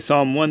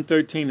Psalm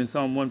 113 and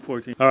Psalm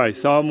 114. All right,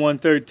 Psalm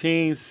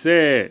 113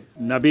 says,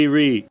 Nabi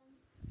read.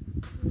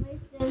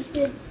 Make them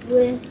sit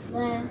with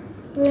the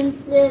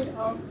princes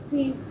of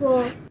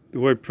people. The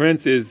word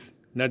prince is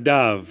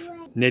Nadav,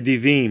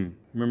 Nedivim.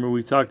 Remember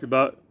we talked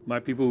about my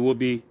people will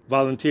be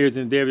volunteers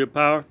in the day of your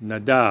power?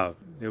 Nadav.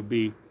 They'll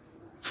be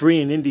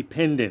free and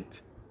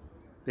independent.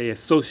 They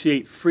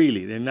associate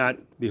freely. They're not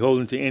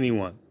beholden to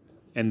anyone.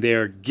 And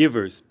they're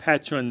givers,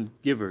 patron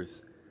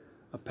givers.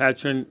 A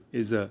patron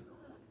is a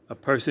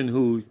person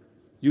who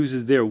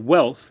uses their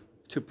wealth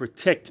to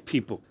protect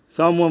people.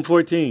 Psalm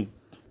 114.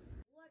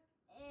 What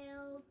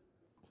ails,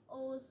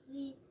 O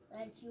sea,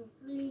 that you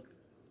flee,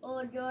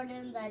 O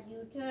Jordan, that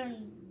you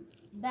turn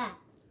back,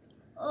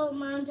 O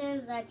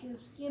mountains, that you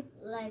skip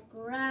like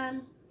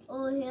rams,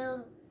 O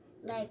hills,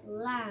 like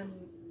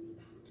lambs.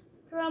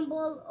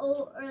 Tremble,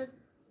 O earth,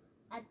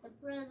 at the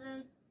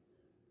presence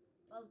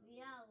of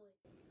Yahweh.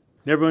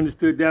 Never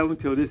understood that one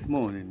until this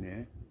morning,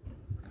 man.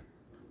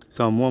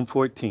 Psalm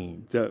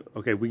 114.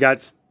 Okay, we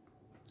got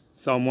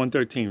Psalm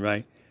 113,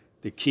 right?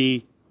 The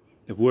key,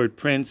 the word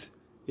prince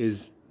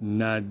is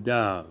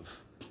Nadav.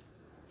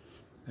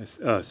 That's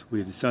us.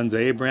 We're the sons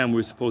of Abraham.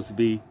 We're supposed to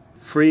be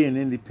free and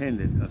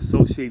independent.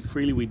 Associate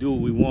freely. We do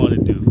what we want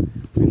to do.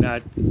 We're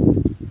not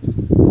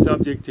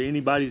subject to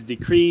anybody's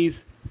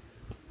decrees.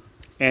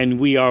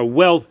 And we are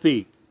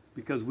wealthy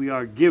because we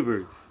are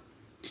givers.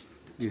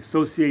 We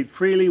associate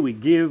freely. We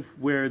give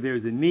where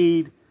there's a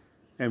need.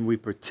 And we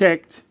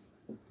protect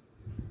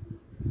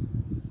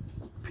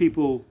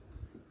people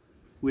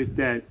with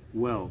that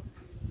wealth.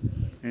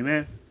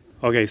 Amen?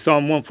 Okay,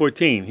 Psalm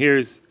 114.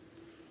 Here's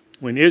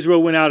when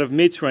Israel went out of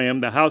Mitzrayim,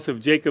 the house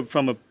of Jacob,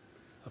 from a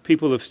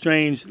people of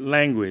strange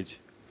language.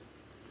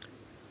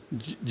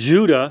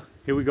 Judah,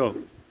 here we go.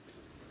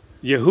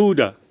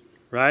 Yehuda,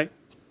 right?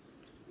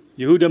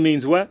 Yehuda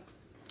means what?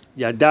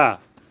 Yada,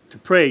 to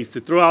praise, to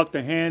throw out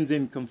the hands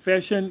in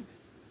confession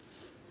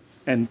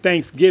and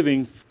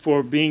thanksgiving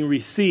for being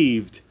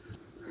received.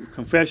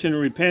 Confession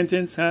and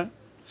repentance,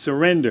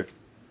 surrender.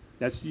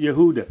 That's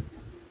Yehuda.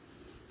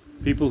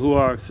 People who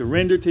are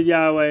surrendered to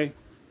Yahweh,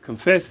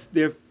 confess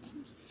their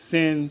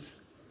sins,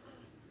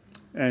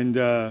 and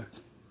are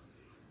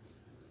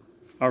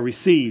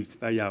received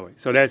by Yahweh.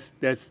 So that's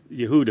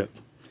Yehuda.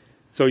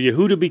 So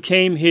Yehuda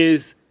became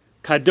his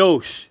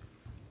kadosh.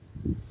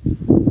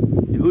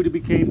 Yehuda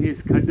became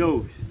his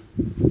kadosh,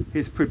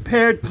 his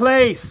prepared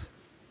place.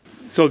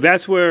 So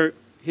that's where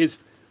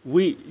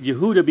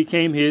Yehuda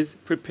became his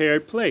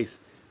prepared place,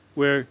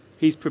 where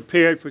he's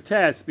prepared for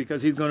tasks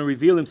because he's going to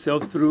reveal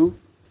himself through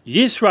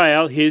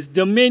Yisrael, his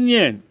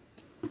dominion,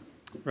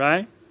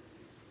 right?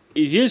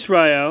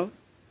 Yisrael,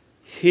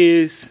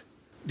 his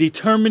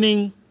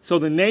determining, so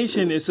the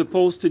nation is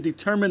supposed to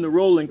determine the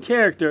role and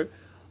character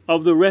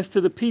of the rest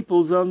of the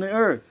peoples on the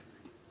earth.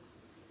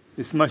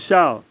 It's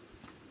mashal,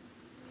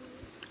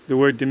 the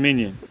word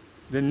dominion.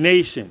 The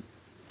nation.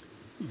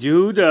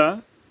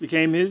 Judah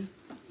became his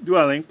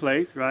dwelling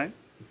place, right?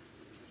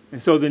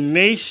 And so the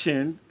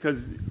nation,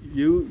 because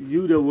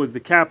Judah was the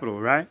capital,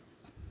 right?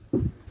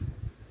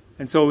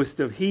 And so it's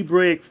the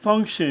Hebraic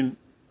function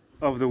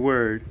of the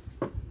word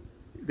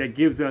that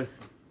gives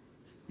us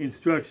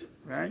instruction,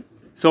 right?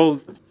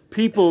 So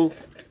people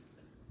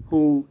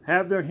who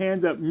have their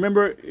hands up,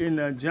 remember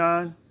in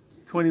John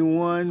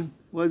 21,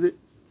 was it?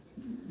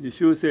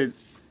 Yeshua said,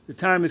 the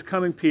time is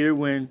coming, Peter,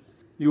 when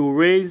you will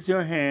raise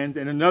your hands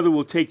and another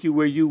will take you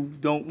where you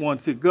don't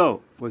want to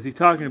go. What's he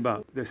talking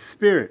about? The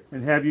Spirit,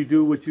 and have you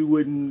do what you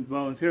wouldn't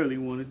voluntarily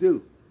want to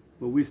do.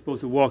 But we're supposed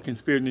to walk in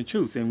spirit and in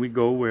truth, and we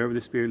go wherever the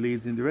Spirit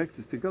leads and directs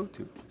us to go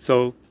to.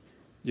 So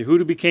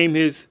Yehuda became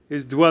his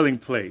dwelling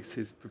place,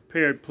 his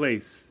prepared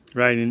place.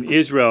 Right? In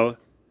Israel,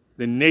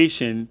 the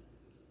nation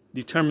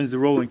determines the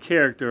role and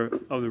character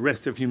of the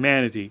rest of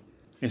humanity,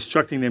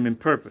 instructing them in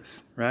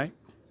purpose. Right?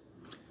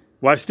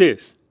 Watch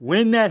this.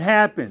 When that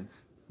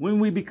happens, when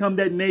we become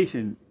that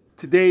nation,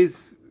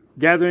 today's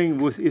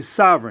gathering is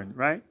sovereign,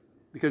 right?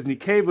 Because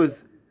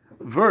Nikeva's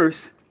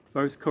verse,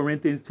 1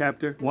 Corinthians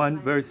chapter 1,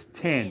 verse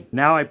 10.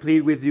 Now I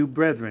plead with you,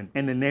 brethren,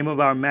 in the name of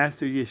our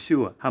Master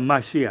Yeshua,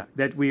 HaMashiach,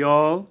 that we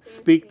all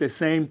speak the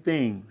same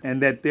thing,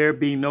 and that there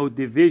be no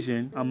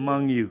division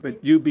among you,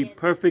 but you be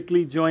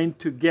perfectly joined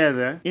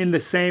together in the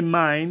same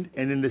mind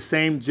and in the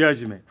same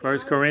judgment. 1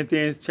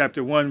 Corinthians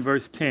chapter 1,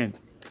 verse 10.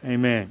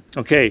 Amen.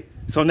 Okay,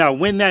 so now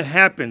when that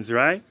happens,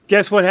 right?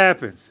 Guess what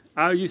happens?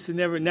 I used to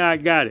never, now I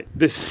got it.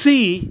 The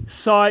sea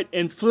saw it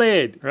and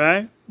fled,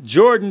 right?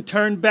 Jordan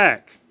turned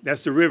back.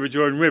 That's the river,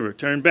 Jordan River,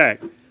 turned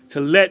back to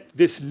let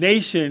this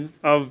nation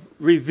of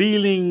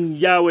revealing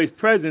Yahweh's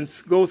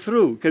presence go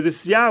through. Because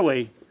it's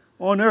Yahweh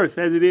on earth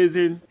as it is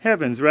in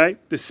heavens, right?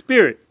 The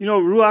Spirit. You know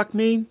what Ruach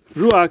means?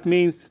 Ruach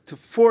means to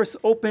force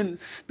open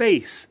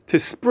space, to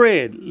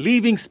spread,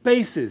 leaving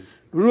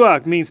spaces.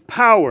 Ruach means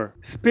power,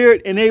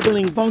 Spirit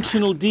enabling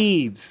functional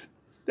deeds.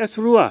 That's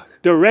Ruach.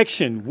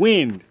 Direction,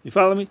 wind. You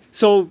follow me?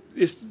 So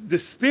it's the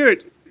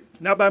Spirit,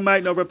 not by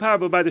might nor by power,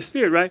 but by the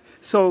Spirit, right?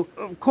 So,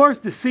 of course,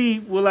 the sea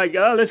will like,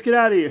 oh, let's get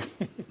out of here.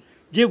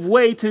 give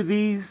way to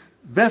these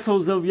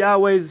vessels of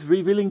Yahweh's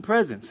revealing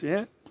presence,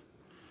 yeah?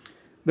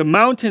 The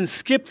mountains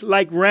skipped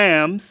like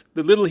rams,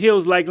 the little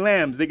hills like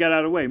lambs. They got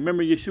out of the way.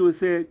 Remember Yeshua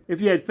said, if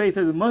you had faith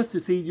as a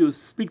mustard seed, you'll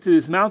speak to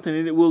this mountain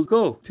and it will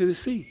go to the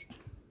sea.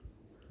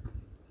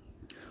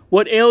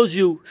 What ails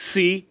you,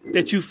 sea,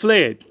 that you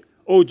fled?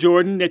 O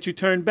Jordan, that you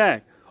turned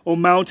back? O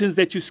mountains,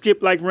 that you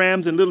skipped like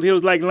rams and little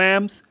hills like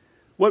lambs?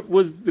 What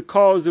was the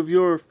cause of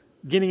your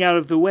getting out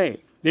of the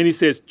way? Then he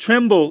says,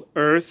 tremble,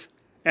 earth,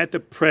 at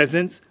the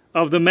presence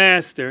of the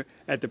Master,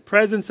 at the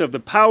presence of the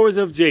powers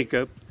of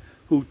Jacob,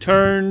 who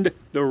turned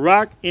the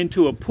rock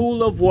into a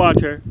pool of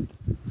water,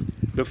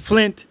 the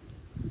flint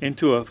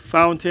into a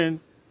fountain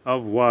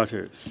of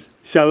waters.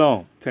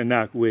 Shalom,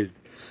 Tanakh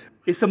wisdom.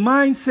 It's a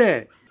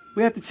mindset.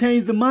 We have to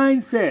change the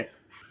mindset.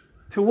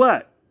 To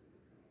what?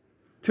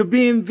 To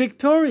being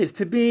victorious,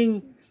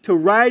 to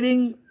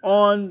riding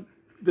on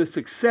the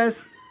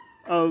success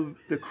of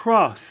the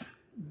cross.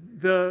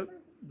 The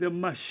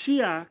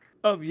Mashiach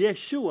of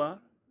Yeshua,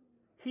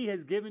 he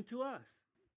has given to us.